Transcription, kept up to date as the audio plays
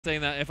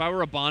saying that if I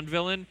were a Bond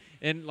villain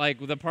and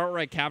like the part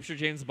where I capture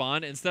James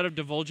Bond, instead of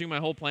divulging my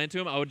whole plan to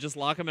him, I would just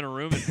lock him in a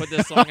room and put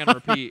this song on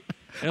repeat.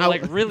 And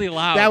like really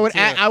loud. That would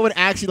I would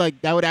actually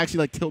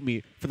like tilt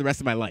me for the rest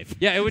of my life.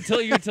 Yeah, it would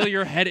tilt you until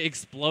your head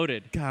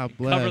exploded. God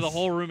bless. Cover the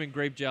whole room in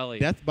grape jelly.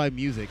 Death by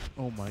music.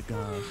 Oh my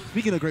gosh.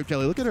 Speaking of grape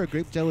jelly, look at her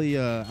grape jelly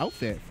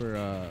outfit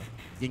for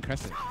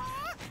YinCrescent.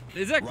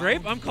 Is that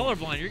grape? I'm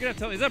colorblind. You're gonna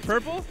tell me. Is that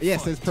purple?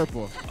 Yes, it's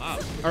purple. Wow.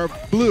 Or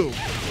blue.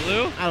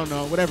 Blue? I don't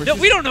know. Whatever. No,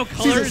 we don't know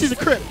colors. She's a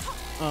Crip.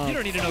 You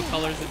don't need to know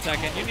colors in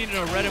Tekken. You need to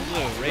know red and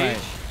blue. Rage. Right.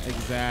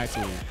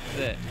 Exactly. That's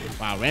it.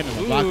 Wow,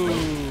 random block.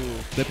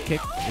 Flip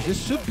kick.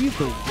 This should be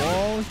the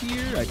wall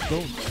here. I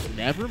don't.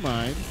 Never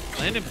mind.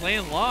 Landon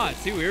playing Law.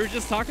 See, we were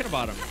just talking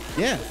about him.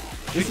 Yeah.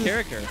 Good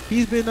character.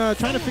 He's been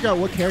trying to figure out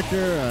what character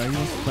he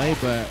wants to play,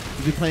 but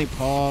he's been playing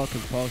Paul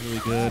because Paul's really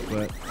good.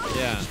 But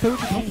yeah. Just play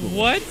with the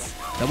what?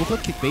 Double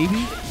flip kick,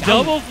 baby.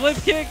 Double flip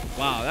kick?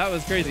 Wow, that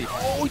was crazy.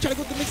 Oh, he tried to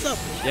go with the mix-up.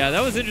 Yeah,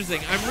 that was interesting.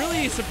 I'm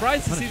really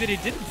surprised to see that he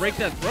didn't break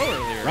that throw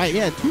earlier. Right,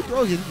 yeah, 2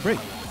 throws he didn't break,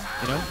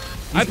 you know?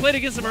 I played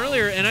against him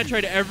earlier, and I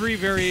tried every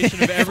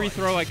variation of every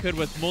throw I could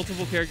with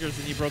multiple characters,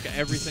 and he broke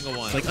every single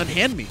one. It's like,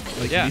 unhand me.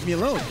 Like, leave me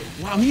alone.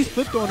 Wow, he's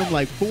flipped on him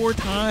like 4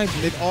 times,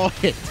 and they've all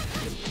hit,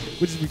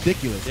 which is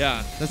ridiculous.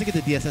 Yeah. Let's get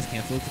the DSS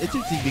cancel. It's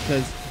interesting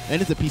because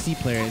then it's a PC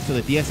player, and so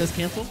the DSS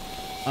cancel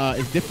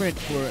is different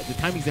for the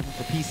timing's different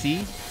for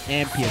PC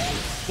and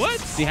PS2. What?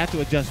 So you have to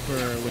adjust for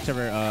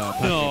whichever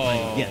platform you're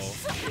playing.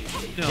 Yes.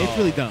 No. It's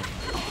really dumb.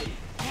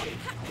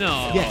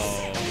 No.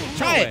 Yes.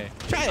 Try it.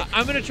 Try it.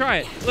 I'm gonna try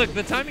it. Look,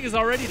 the timing is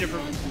already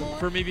different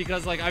for me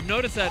because like I've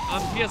noticed that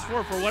on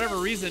PS4 for whatever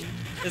reason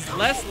is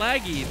less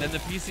laggy than the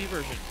PC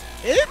version.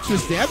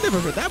 Interesting. I've never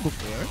heard that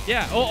before.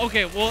 Yeah. Oh,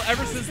 okay. Well,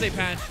 ever since they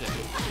patched it.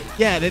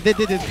 Yeah, they did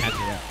patch it.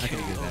 Yeah. I can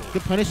agree with that.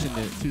 Good punish to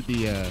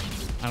the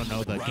I don't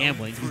know, the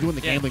gambling. He's doing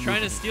the gambling.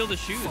 Trying to steal the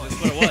shoes. That's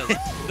what it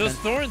was. Those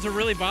thorns are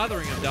really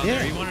bothering him down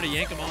there. He wanted to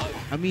yank them off.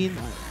 I mean,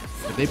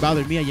 if they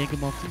bothered me, I yank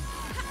them off too.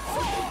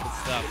 Good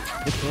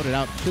stuff. Just throw it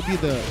out. Should be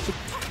the.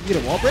 You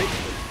get a wall break?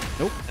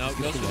 Nope. No, it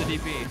goes for the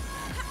DP.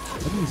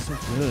 That move is so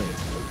good.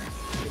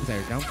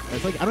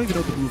 It's like I don't even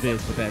know what the move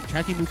is, but that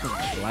tracking move from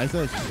Eliza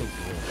is just so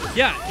cool.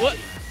 Yeah, well,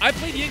 I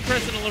played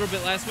YinCrescent a little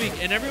bit last week,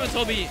 and everyone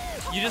told me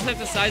you just have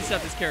to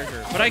sidestep this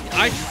character. But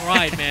I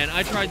tried, man.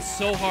 I tried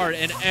so hard,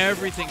 and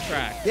everything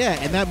tracked. Yeah,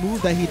 and that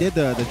move that he did,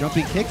 the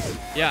jumping kicks.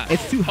 Yeah.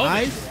 It's too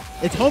high.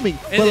 It's homing.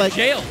 And but it like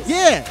jails.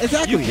 Yeah,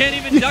 exactly. You can't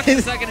even duck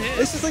the second hit.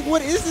 It's just like,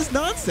 what is this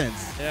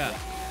nonsense? Yeah.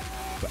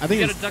 I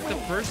think you gotta duck the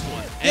first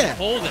one and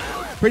hold it.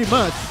 Pretty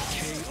much.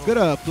 Good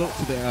float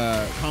to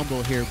the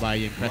combo here by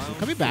YinCrescent.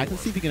 Coming back,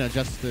 let's see if he can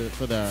adjust to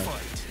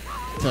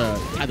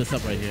tie this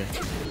up right here.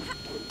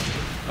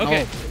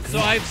 Okay, so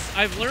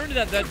I've learned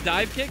that that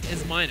dive kick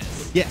is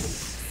minus.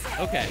 Yes.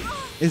 Okay.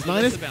 It's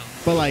minus,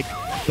 but like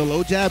the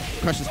low jab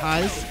crushes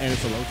highs, and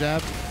it's a low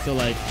jab, so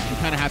like you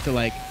kind of have to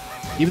like,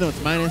 even though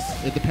it's minus,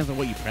 it depends on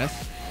what you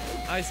press.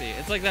 I see.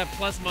 It's like that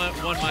 +1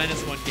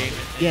 -1 game.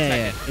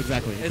 Yeah,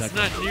 exactly. It's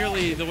not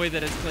nearly the way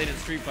that it's played in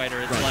Street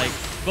Fighter. It's like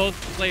both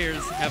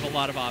players have a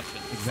lot of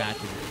options.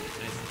 Exactly.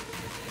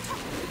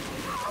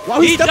 Nice.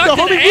 Wow, he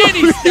ducked it and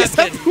he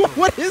stepped in.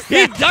 What is that?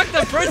 He ducked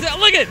the first.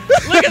 Look at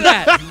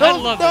that. I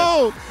love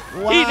it.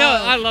 Wow. He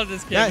knows. I love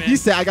this kid, man. He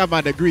said, I got my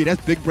degree. That's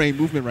big brain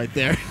movement right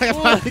there. I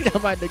finally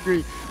got my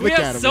degree. We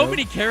have so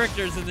many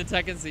characters in the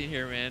Tekken scene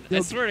here, man. I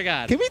swear to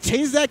God. Can we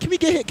change that? Can we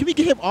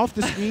get him off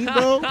the screen,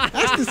 bro?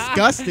 That's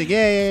disgusting.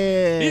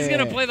 Yeah. He's going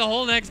to play the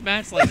whole next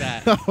match like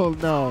that. Oh,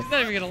 no. He's not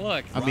even going to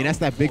look. I mean, that's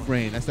that big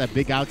brain. That's that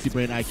big galaxy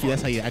brain IQ.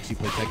 That's how you actually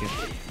play Tekken.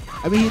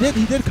 I mean,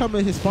 he did come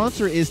in. His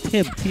sponsor is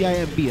Tim,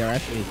 T-I-M-B.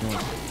 That's what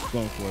he's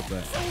going for,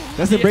 but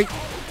doesn't break.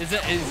 He's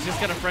just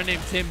got a friend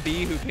named Tim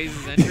B who pays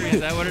his entry.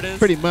 Is that what it is?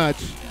 Pretty much.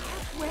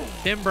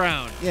 Tim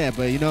Brown. Yeah,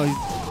 but you know, he's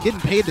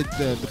getting paid to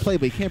play,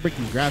 but he can't break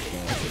these grabs,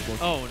 though.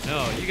 Oh,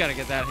 no. You got to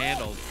get that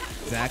handled.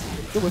 Exactly.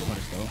 Good whip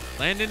punish, though.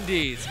 Landon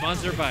D,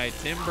 sponsored by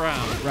Tim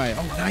Brown. Right.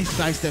 Oh, nice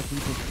sidestep from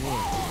the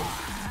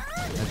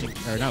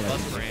or not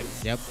plus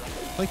frames. Yep.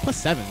 Like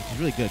 +7, which is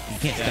really good. You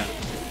can't step.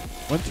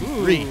 1, 2,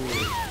 3.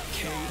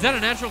 Is that a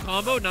natural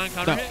combo,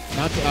 non-counter hit?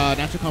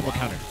 Natural combo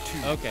counter.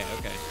 Okay.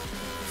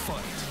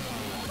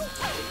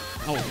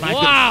 Oh, my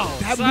wow!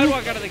 That Sidewalk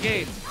move, out of the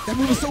gate. That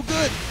move is so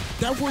good.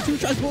 Down 4-2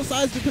 tries both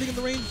sides depending on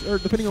the range, or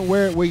depending on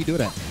where you do it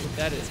at.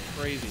 That is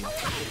crazy.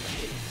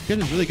 This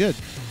is really good.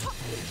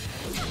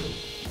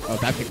 Oh,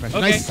 that kick pressure.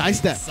 Okay. Nice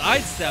sidestep.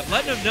 Sidestep.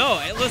 Letting him know.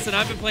 Hey, listen,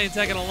 I've been playing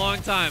Tekken a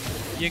long time,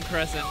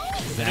 YinCrescent.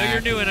 Exactly. I know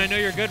you're new, and I know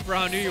you're good for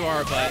how new you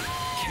are, but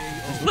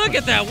look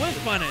at that whip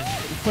punish.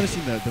 We're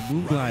punishing the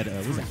Moon Glide.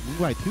 What was that? Moon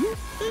Glide 2?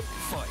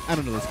 I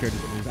don't know this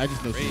character's moves. I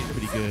just know she's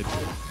pretty good.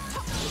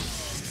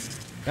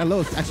 That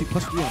low is actually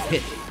 +3 on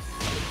hit.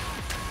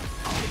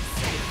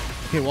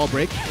 Okay, wall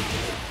break.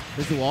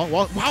 There's the wall.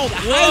 Wow, the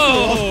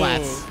wall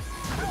splats.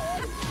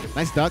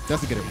 Nice duck.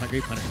 Doesn't get a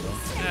great punish, though.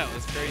 That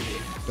was crazy.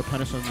 The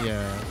punish on the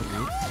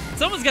move.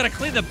 Someone's got to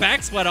clean the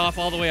back sweat off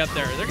all the way up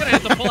there. They're going to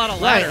have to pull out a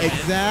ladder. Right,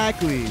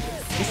 exactly.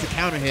 Just a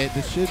counter hit.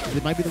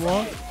 It might be the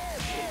wall.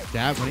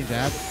 Jab, running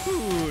jab.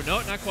 Ooh,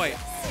 no, not quite.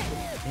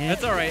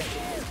 That's all right.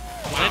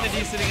 Landon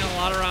D sitting on a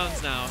lot of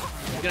rounds now.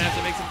 He's gonna have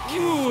to make some.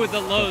 Ooh, the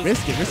lows.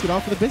 Risk it all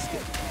for the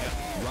biscuit.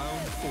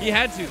 He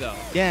had to though.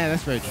 Yeah,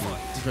 that's very true.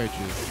 That's very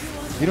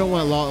true. You don't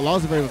want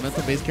Law's a very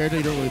momentum-based character.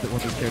 You don't really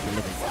want this character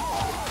living.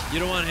 You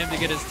don't want him to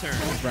get his turn.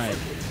 Right.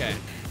 Okay.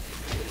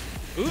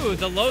 Ooh,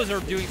 the lows are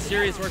doing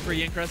serious work for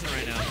YinCrescent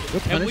right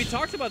now. And we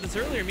talked about this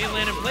earlier. Me and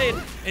Landon played,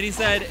 and he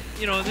said,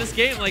 you know, in this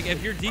game, like,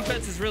 if your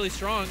defense is really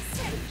strong,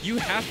 you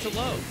have to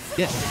low.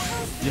 Yes,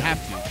 you have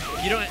to.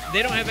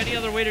 They don't have any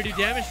other way to do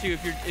damage to you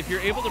if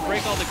you're able to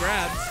break all the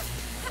grabs.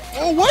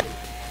 Oh, what?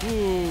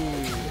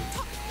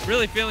 Ooh.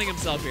 Really feeling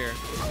himself here.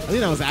 I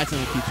think that was an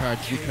accidental key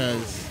charge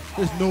because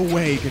there's no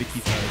way he could have key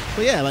charged.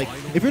 But yeah, like,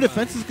 if your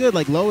defense is good,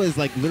 like, low is,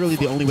 like, literally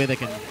the only way they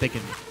can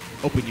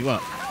open you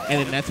up.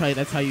 And then that's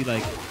how you,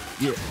 like,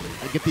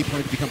 get the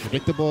opponent to become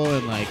predictable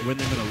and like when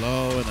they're gonna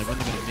low and like when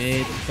they're gonna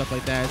mid and stuff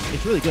like that.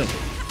 It's really good.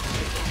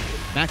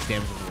 Max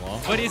damage on the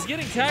wall. But he's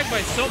getting tagged by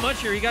so much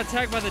here. He got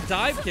tagged by the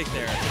dive kick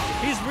there.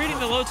 He's reading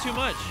the low too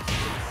much.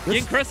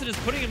 YinCrescent is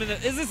putting him in the.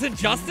 Is this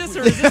Injustice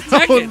or is this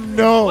Tekken? Oh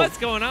no! What's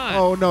going on?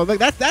 Oh no! Like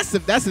that's a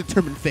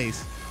determined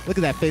face. Look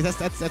at that face.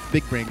 That's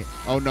big brain.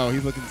 Oh no!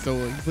 He's looking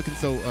so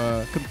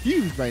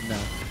confused right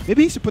now.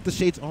 Maybe he should put the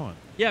shades on.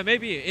 Yeah,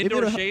 maybe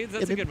indoor shades.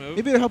 That's a good move.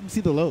 Maybe it'll help him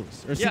see the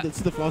lows or see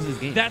the flaws in his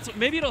game.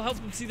 Maybe it'll help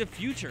him see the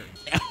future.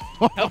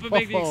 Help him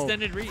make the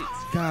extended reads.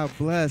 God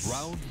bless.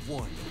 Round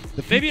 1.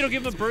 Maybe it'll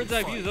give him a bird's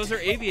eye view. Those are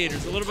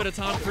aviators. A little bit of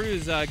Tom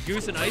Cruise,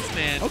 Goose and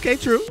Iceman. Okay,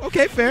 true.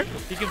 Okay, fair.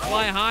 He can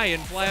fly high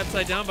and fly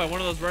upside down by one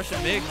of those Russian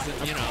MiGs,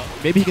 and you know.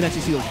 Maybe he can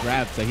actually see those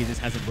grabs that he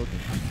just hasn't broken.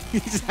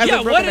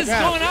 What is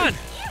going on?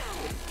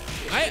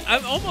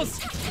 I'm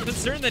almost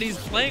concerned that he's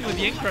playing with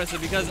YinCrescent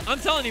because I'm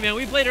telling you, man,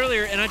 we played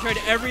earlier and I tried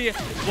every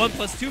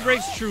 1+2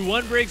 breaks true,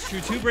 1 breaks true,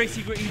 2 breaks,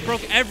 he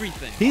broke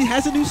everything. He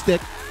has a new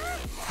stick,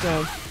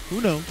 so who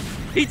knows?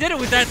 He did it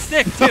with that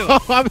stick, too.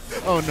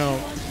 Oh,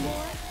 no.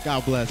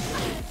 God bless.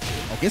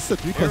 Oh, gets the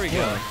 3+4. There we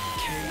go.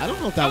 I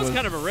don't know if that was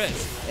kind of a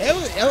risk. I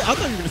thought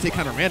you were going to say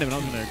kind of random, and I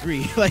was going to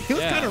agree. Like, it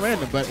was kind of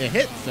random, but it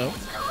hit, so,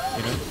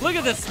 you know. Look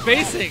at the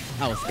spacing.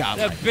 That was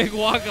godlike. That big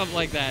walk-up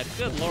like that.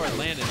 Good Lord,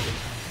 Landon.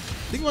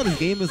 The thing about this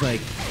game is, like,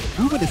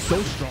 movement is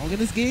so strong in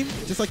this game,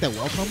 just like that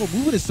wall combo.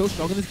 Movement is so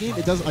strong in this game,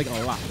 it does, like,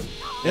 a lot.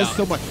 There's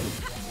so much.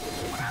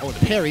 Oh,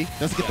 the parry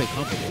doesn't get the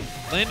combo.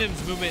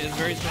 Landon's movement is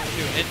very strong,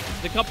 too. And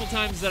the couple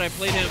times that I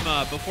played him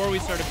before we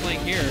started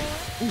playing here,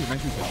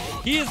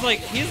 he's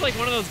like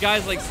one of those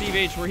guys like Steve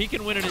H where he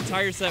can win an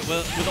entire set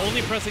with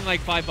only pressing,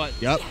 like, 5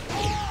 buttons. Yep.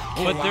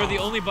 But they're the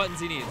only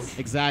buttons he needs.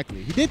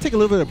 Exactly. He did take a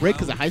little bit of a break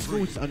because of high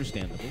school, which is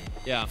understandable.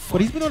 Yeah.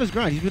 But he's been on his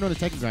grind. He's been on his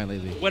Tekken grind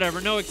lately.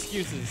 Whatever. No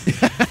excuses.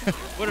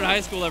 What did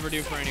high school ever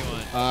do for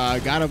anyone?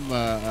 Got him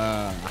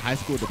a high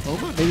school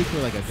diploma, maybe for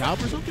like a job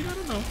or something. I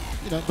don't know.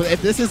 You know. But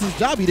if this is his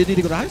job, he didn't need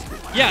to go to high school.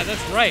 Yeah,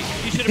 that's right.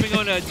 He should have been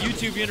going to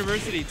YouTube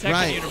University,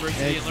 Tekken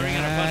University, and learning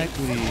how to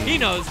fight. He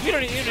knows. We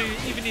don't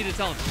even need to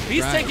tell him.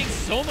 He's taking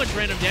so much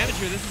random damage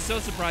here. This is so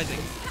surprising.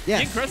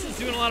 Yes. YinCrescent's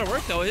doing a lot of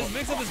work, though. His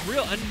mix-up is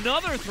real.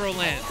 Another throw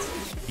lands.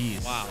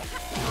 Jeez. Wow.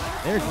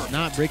 They're just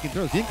not breaking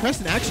throws.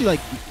 YinCrescent actually, like,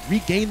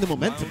 regained the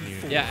momentum here.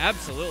 Yeah,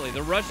 absolutely. The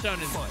rushdown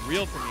is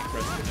real from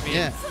YinCrescent. I mean,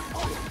 yeah.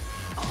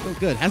 So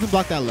good. Hasn't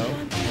blocked that low.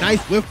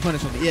 Nice whiff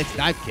punish on the EX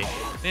dive kick.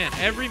 Man,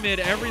 every mid,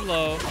 every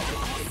low.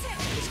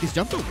 He's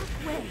jumped over.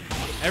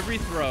 Every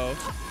throw.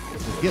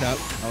 Just get up.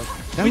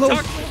 Oh, that Go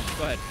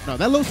ahead. No,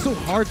 that low's so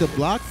hard to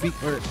block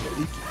because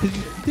you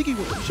think you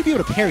should be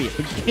able to parry it,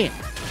 but you can't.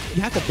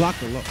 You have to block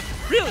the low.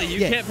 Really? You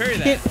can't parry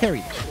that? You can't parry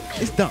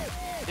it. It's dumb.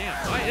 Damn.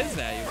 Why is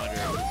that, you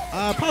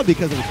wonder? Probably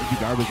because it was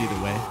garbage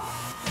either way. I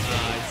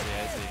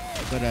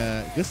see.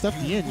 But good stuff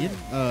to Yin.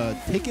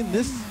 Taking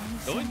this.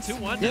 Going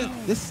 2-1 yeah, now.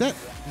 This set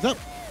is up.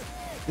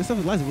 This stuff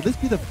is Eliza. Will this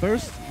be the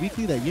first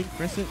weekly that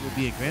YinCrescent will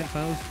be in Grand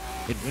Finals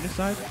in winner's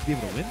side to be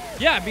able to win?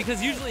 Yeah,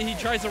 because usually he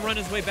tries to run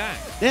his way back.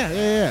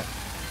 Yeah.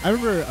 I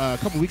remember a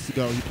couple weeks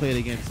ago he played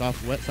against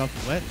Soft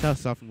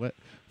and Wet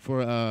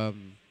for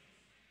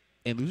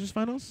in losers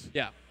finals.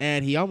 Yeah.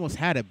 And he almost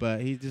had it,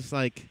 but he's just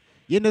like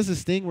Yin does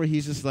this thing where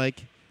he's just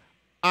like,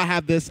 I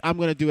have this, I'm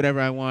gonna do whatever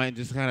I want and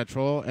just kind of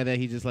troll, and then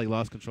he just like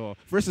lost control.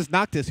 Versus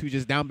Noctis, who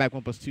just down back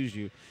 1+2s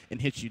you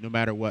and hits you no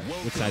matter what,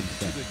 which side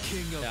you stand.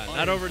 Yeah,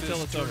 not over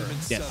until it's over.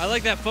 Yes. I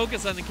like that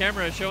focus on the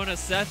camera showing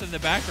us Seth in the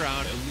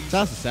background.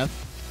 Shout out to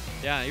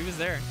Seth. Yeah, he was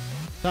there.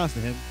 Shout out to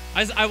him.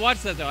 I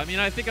watched that though. I mean,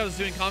 I think I was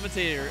doing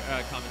commentator.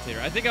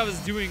 I think I was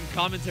doing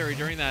commentary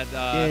during that.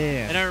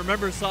 And I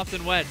remember Soft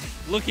and Wet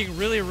looking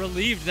really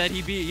relieved that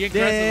he beat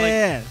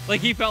YinCrescent. Like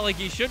he felt like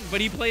he shouldn't,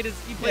 but he played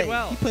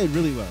well. He played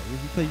really well.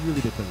 He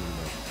really did play really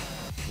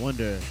well.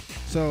 Wonder.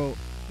 So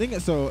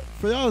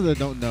for y'all that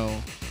don't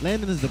know,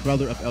 Landon is the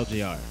brother of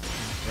LJR,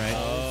 right?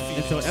 Oh.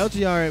 And so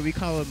LJR, we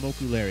call him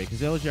Moku Larry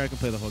because LJR can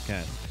play the whole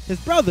cast. His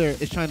brother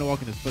is trying to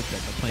walk in his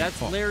footsteps.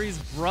 That's Larry's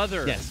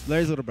brother. Yes,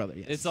 Larry's little brother.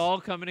 Yes. It's all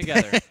coming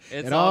together.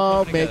 It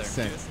all makes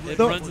sense. It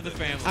runs in the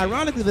family.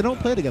 Ironically, they don't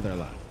play together a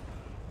lot.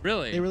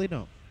 Really? They really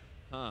don't.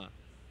 Huh.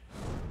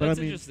 But That's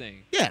I mean,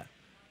 interesting. Yeah.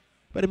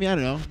 But I mean, I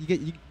don't know.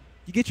 You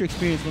get your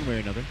experience one way or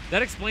another.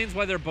 That explains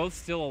why they're both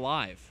still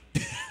alive.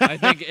 I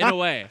think in a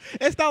way.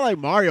 It's not like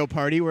Mario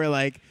Party where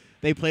like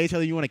they play each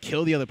other. You want to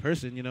kill the other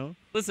person, you know?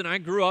 Listen, I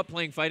grew up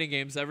playing fighting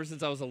games ever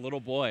since I was a little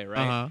boy,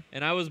 right?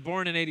 And I was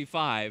born in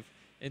 '85,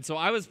 and so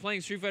I was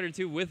playing Street Fighter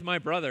 2 with my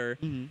brother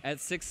at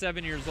 6,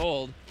 7 years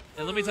old.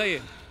 And let me tell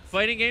you,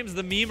 fighting games,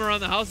 the meme around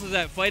the house is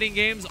that fighting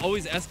games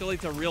always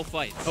escalate to real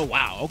fights. Oh,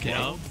 wow. Okay. You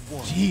know?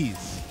 Jeez.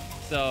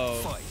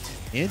 So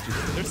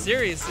interesting. They're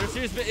serious. They're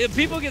serious. But if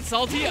people get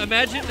salty,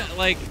 imagine,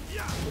 like,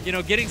 you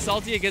know, getting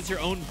salty against your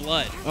own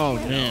blood. Oh,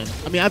 man.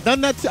 I mean, I've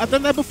done that. I've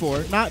done that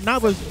before.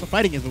 Not with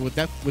fighting games, but with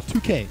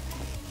 2K.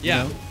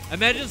 Yeah. You know?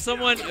 Imagine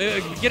someone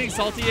getting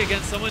salty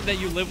against someone that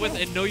you live with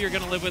and know you're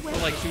going to live with for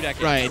like 2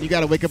 decades. Right, and you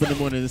got to wake up in the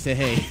morning and say,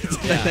 hey, it's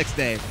the next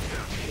day.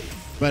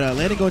 But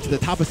Landon going to the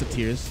toppest of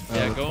tiers.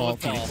 Yeah, going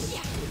with Paul.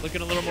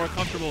 Looking a little more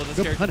comfortable with this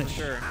good character punish.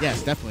 for sure.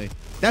 Yes, definitely.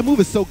 That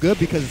move is so good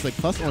because it's like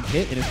plus on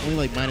hit and it's only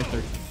like minus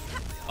 13.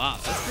 Wow,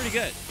 that's pretty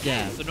good.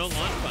 Yeah. So no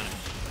launch punish.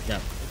 Yeah.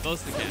 With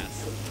most of the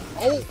cast.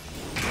 Oh.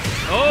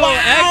 Oh,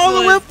 wow,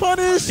 excellent. The whip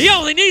punish. He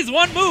only needs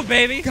one move,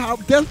 baby.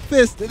 God, Death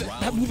Fist.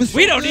 That move is so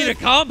We don't good. need a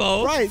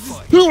combo. Right.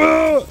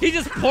 He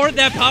just poured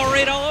that power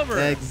rate all over.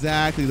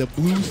 Exactly. The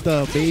blue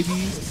stuff, baby.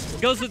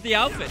 Goes with the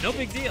outfit. No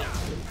big deal.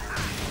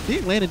 I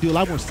think Landon do a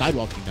lot more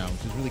sidewalking now,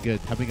 which is really good.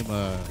 Helping him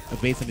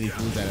evade some of these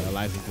moves that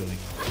Eliza's doing.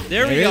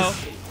 There we go.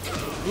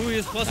 Ooh, he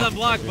was plus on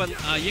block, but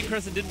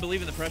YinCrescent didn't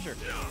believe in the pressure.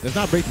 There's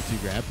not breakthrough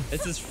 2 grab.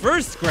 It's his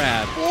first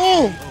grab.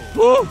 Oh!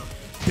 Woo!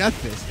 Death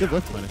Fist. Good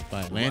whip punish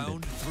by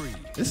Landon.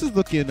 This is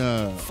looking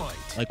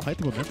like quite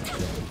the momentum show.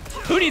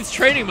 Who needs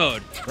training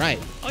mode? Right.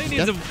 All you need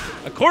is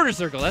a quarter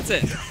circle. That's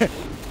it.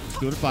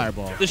 Doing a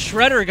fireball. The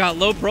Shredder got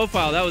low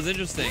profile. That was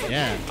interesting.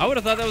 Yeah. I would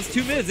have thought that was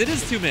 2 mids. It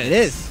is 2 mids. It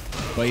is.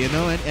 But you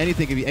know,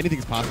 anything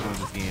is possible in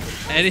this game.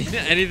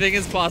 Anything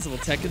is possible.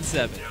 Tekken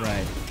 7.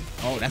 Right.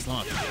 Oh, that's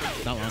launch.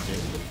 Not launching.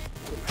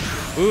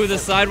 Ooh, the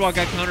sidewalk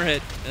got counter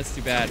hit. That's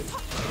too bad.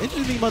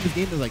 Interesting thing about this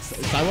game is like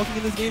sidewalking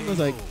in this game is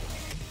like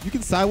you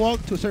can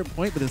sidewalk to a certain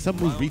point, but then some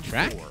moves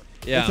retract.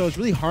 Yeah. And so it's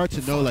really hard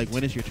to know like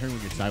when it's your turn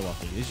when you're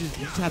sidewalking. It's just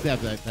you just have to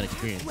have that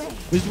experience.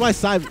 Which is why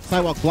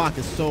sidewalk block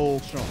is so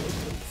strong.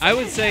 I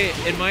would say,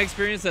 in my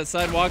experience, that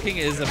sidewalking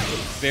is a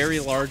very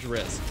large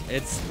risk.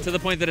 It's to the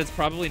point that it's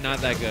probably not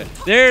that good.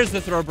 There's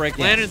the throw break.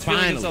 Yeah, Landon's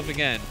feeling himself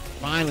again.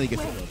 Finally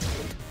gets the throw break.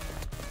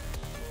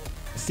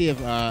 Let's see if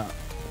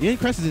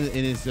YinCrescent is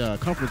in his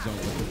comfort zone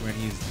when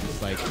he's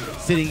just like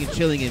sitting and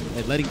chilling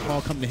and letting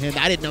Paul come to him.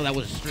 I didn't know that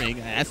was a string.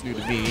 That's new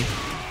to me.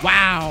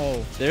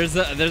 Wow. There's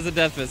a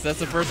Death Fist. That's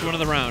the first one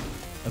of the round.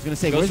 I was gonna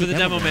say goes for the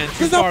demo man.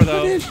 Too far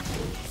though.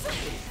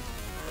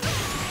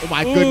 Oh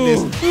my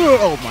goodness.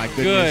 Oh my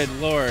goodness.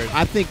 Good lord.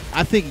 I think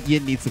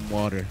Yin needs some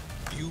water.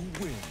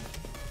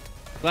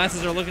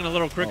 Glasses are looking a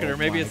little crooked, or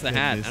maybe it's the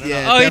hat. I don't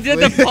know. Oh, he did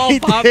the Paul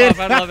pop off.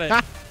 I love it.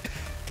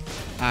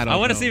 I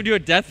want to see him do a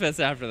Death Fist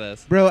after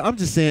this. Bro, I'm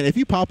just saying, if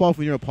you pop off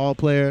when you're a Paul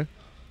player,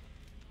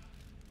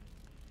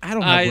 I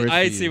don't have words for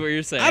you. I see what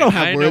you're saying. I don't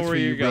have words know where for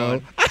you,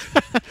 going.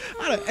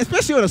 bro.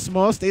 Especially on a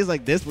small stage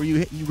like this where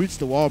you reach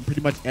the wall in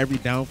pretty much every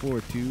down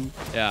forward 2.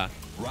 Yeah.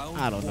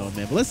 I don't know,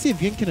 man. But let's see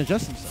if Yin can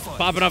adjust himself.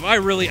 Popping up. I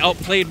really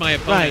outplayed my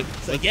opponent. Right.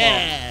 It's like,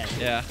 yeah.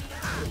 Yeah.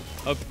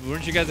 Oh,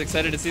 weren't you guys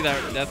excited to see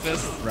that Death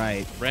Fist?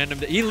 Right. Random.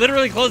 He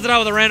literally closed it out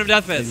with a random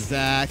Death Fist.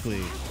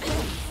 Exactly.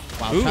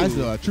 Wow. Ooh. Tries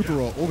to trooper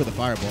roll over the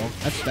fireball.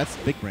 That's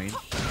big brain.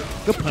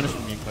 Good punish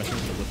from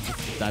YinCrescent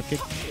with the dive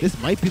kick.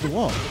 This might be the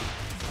wall.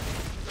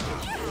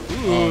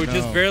 Ooh, no.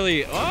 just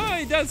barely. Oh,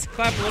 he does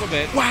clap a little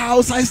bit.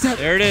 Wow, sidestep.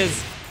 There it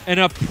is. And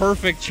a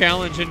perfect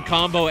challenge and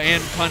combo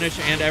and punish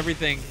and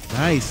everything.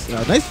 Nice.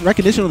 Nice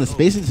recognition on the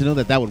spacing to know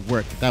that would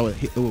work.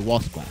 It would wall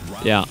splat.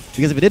 Yeah.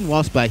 Because if it didn't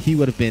wall splat, he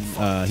would have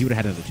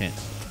had another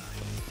chance.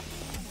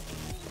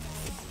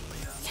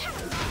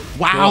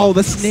 Wow,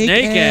 the snake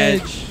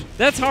edge.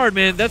 That's hard,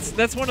 man.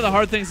 That's one of the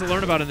hard things to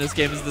learn about in this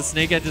game is the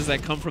snake edges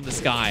that come from the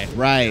sky.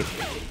 Right.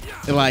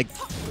 They're like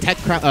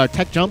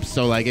tech jumps,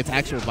 so like it's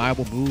actual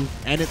viable move,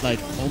 and it's like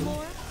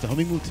it's a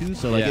homing move too.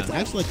 So like it's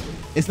actually like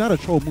it's not a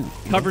troll move.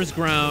 Covers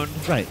ground.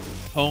 Right.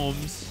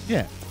 Homes.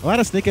 Yeah. A lot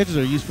of snake edges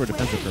are used for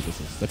defensive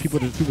purposes. Like people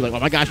are like, oh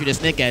my gosh, you did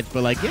snake edge,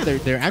 but like yeah,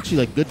 they're actually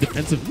like good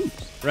defensive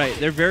moves. Right.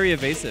 They're very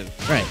evasive.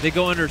 Right. They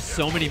go under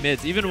so many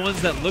mids, even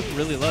ones that look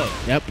really low.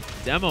 Yep.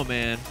 Demo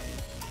man.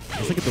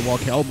 Let's look at the wall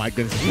kick. Oh my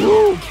goodness.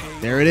 Woo!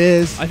 There it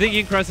is. I think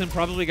YinCrescent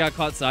probably got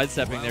caught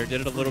sidestepping there.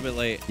 Did it a little bit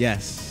late.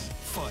 Yes.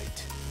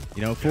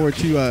 You know, forward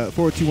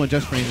 2-1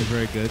 just frame is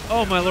very good.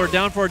 Oh my lord,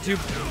 down forward 2.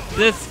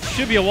 This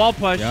should be a wall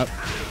push. Yep.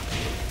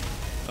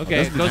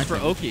 Okay, it goes for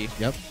Oki.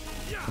 Yep.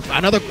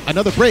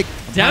 Another break.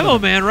 Demo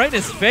man right in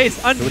his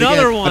face.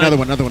 Another one. Another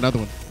one.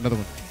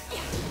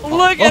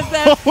 Look at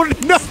that. Oh,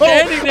 no.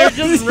 Standing there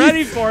just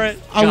ready for it.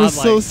 I was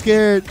so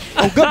scared.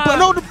 Oh,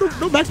 good.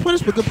 No max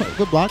punish, but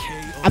good block.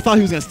 I thought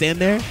he was going to stand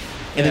there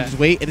and then just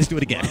wait and just do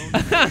it again.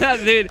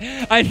 Dude,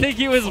 I think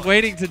he was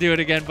waiting to do it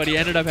again, but he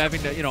ended up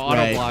having to,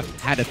 auto block.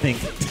 Had to think.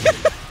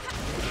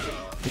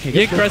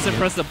 YinCrescent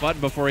pressed the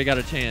button before he got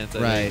a chance.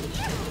 Right.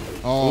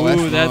 Oh,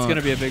 that's going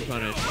to be a big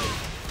punish.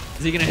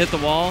 Is he going to hit the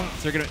wall?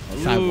 Is there gonna,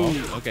 sidewall.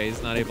 Okay,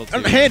 he's not able to.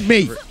 Hand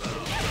me.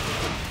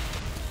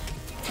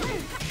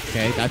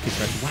 Okay, dive kick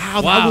pressure.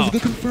 Wow, that was a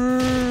good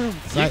confirm.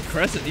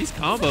 YinCrescent, these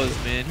combos,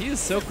 man. He is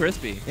so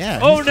crispy. Yeah.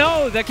 Oh,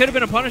 no. That could have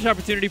been a punish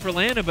opportunity for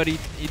Landon, but he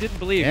didn't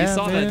believe. Yeah, he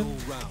saw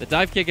the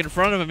dive kick in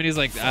front of him, and he's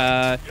like,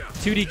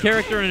 2D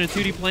character in a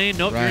 2D plane.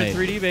 Nope, you're in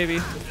 3D, baby.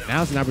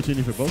 Now it's an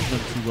opportunity for both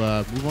of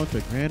them to move on to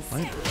a grand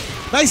final.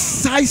 Nice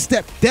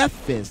sidestep death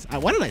fist.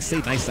 Why did I say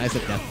nice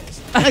sidestep death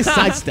fist? Nice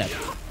sidestep.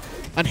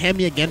 Unhand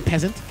me again,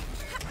 peasant.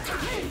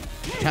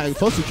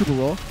 Close to triple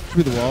roll.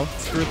 Through the wall.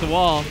 Screw the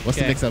wall. What's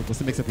the mix up? What's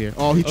the mix up here?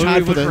 Oh, he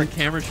tried for a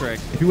camera trick.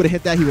 If he would have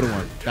hit that, he would have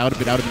won. That would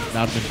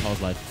have been Paul's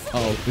life. Uh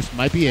oh, this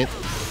might be it.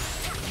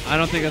 I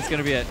don't think that's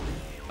gonna be it.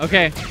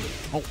 Okay.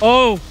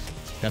 Oh.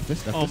 Death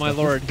fist. Oh my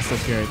lord. I'm so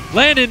scared.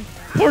 Landon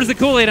pours the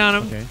Kool-Aid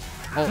on him. Okay.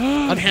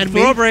 Oh, unhand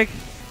me. Throw break.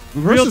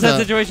 Real tense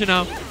situation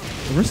now.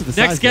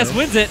 Next guest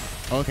wins it.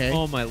 Okay.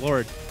 Oh my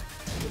lord.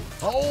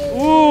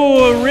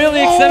 Oh. Ooh,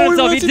 really extended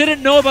himself. He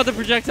didn't know about the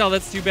projectile.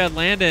 That's too bad.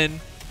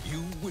 Landon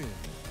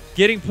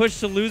getting pushed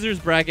to loser's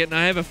bracket, and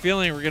I have a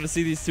feeling we're going to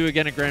see these two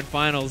again in grand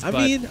finals. I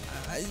mean,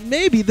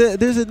 maybe the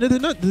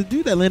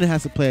dude that Landon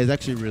has to play is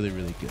actually really,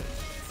 really good.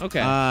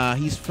 Okay.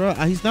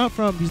 He's not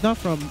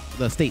from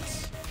the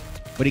States,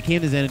 but he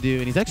came to Xanadu,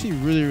 and he's actually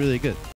really, really good.